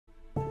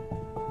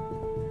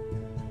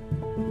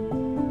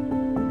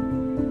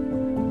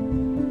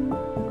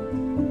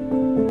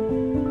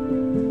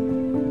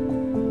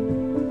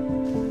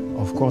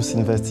course,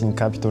 investing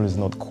capital is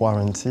not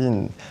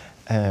quarantine.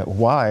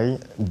 Why?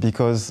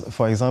 Because,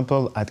 for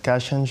example, at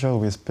Cash Angel,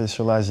 we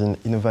specialize in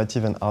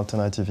innovative and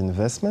alternative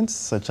investments,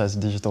 such as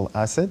digital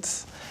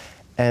assets.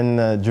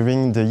 And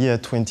during the year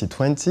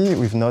 2020,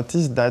 we've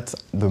noticed that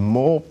the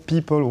more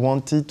people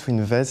wanted to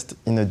invest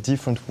in a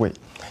different way.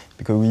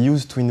 Because we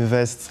used to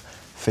invest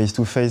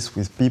face-to-face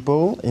with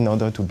people in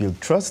order to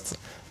build trust.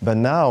 But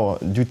now,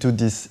 due to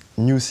this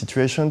new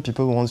situation,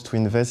 people want to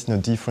invest in a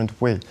different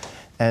way.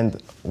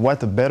 And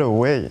what a better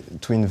way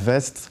to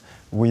invest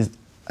with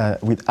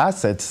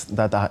assets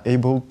that are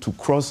able to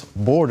cross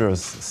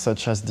borders,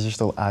 such as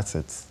digital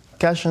assets.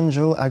 Cash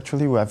Angel,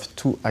 actually, we have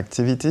two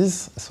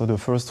activities. So the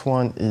first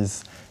one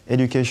is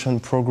education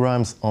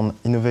programs on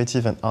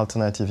innovative and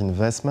alternative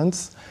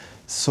investments.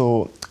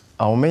 So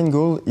our main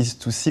goal is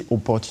to see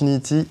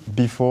opportunity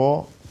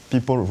before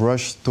people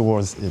rush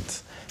towards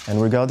it. And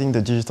regarding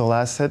the digital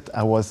asset,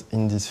 I was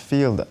in this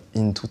field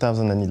in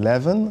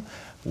 2011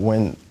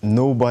 when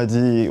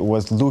nobody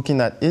was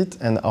looking at it,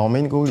 and our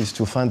main goal is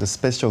to find the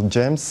special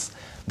gems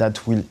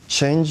that will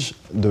change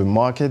the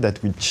market, that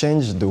will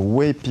change the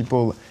way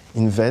people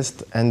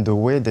invest and the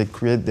way they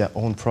create their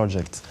own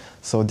projects.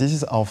 So this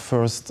is our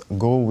first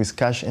goal with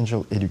Cash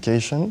Angel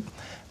Education.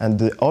 And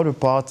the other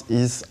part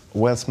is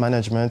wealth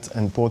management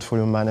and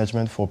portfolio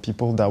management for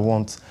people that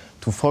want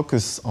to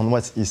focus on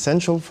what's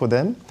essential for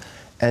them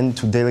and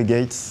to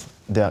delegate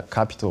their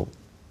capital.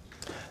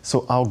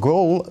 So our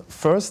goal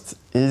first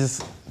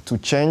is to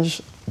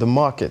change the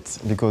market,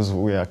 because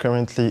we are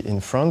currently in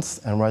France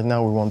and right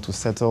now we want to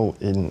settle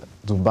in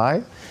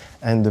Dubai.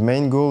 And the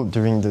main goal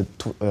during the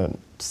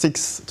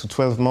 6 to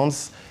 12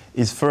 months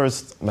is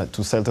first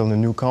to settle a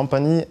new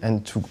company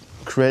and to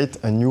create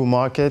a new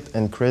market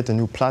and create a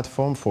new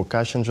platform for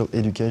Cash Angel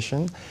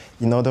Education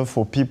in order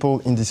for people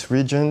in this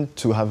region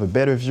to have a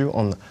better view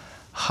on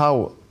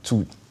how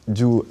to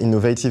do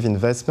innovative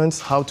investments,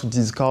 how to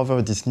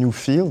discover this new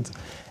field,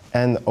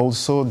 and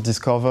also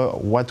discover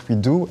what we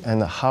do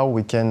and how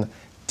we can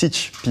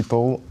teach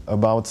people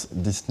about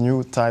this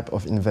new type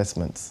of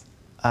investments.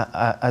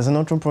 As an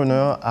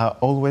entrepreneur, I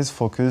always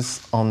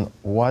focus on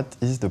what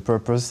is the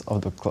purpose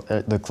of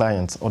the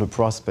client or the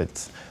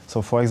prospect.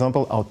 So for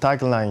example, our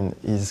tagline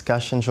is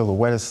Cash Angel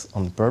Wealth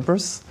on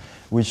Purpose,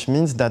 which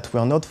means that we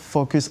are not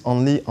focused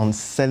only on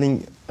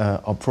selling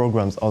our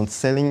programs, on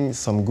selling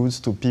some goods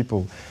to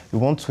people. We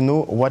want to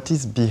know what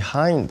is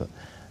behind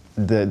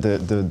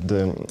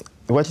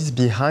what is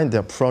behind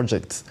their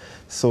project.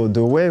 So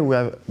the way we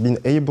have been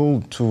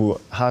able to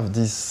have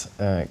this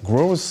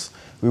growth,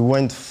 we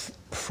went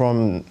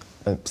from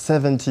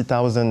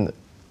 70,000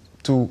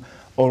 to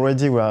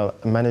already we are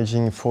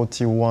managing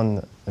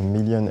 41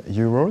 million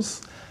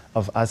euros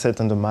of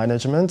assets under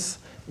management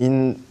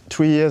in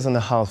 3 years and a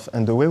half.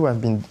 And the way we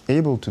have been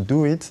able to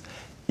do it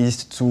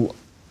is to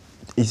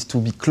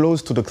be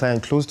close to the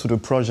client, close to the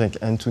project,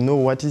 and to know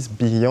what is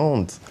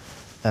beyond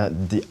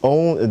the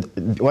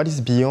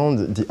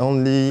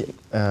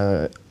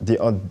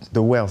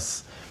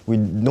wealth. We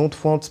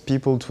don't want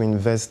people to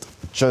invest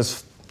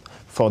just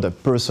for the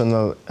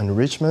personal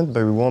enrichment,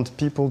 but we want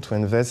people to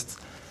invest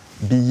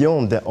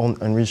beyond their own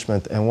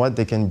enrichment and what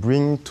they can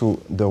bring to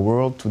the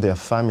world, to their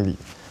family.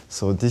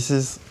 So this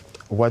is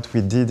what we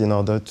did in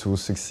order to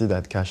succeed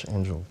at Cash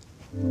Angel.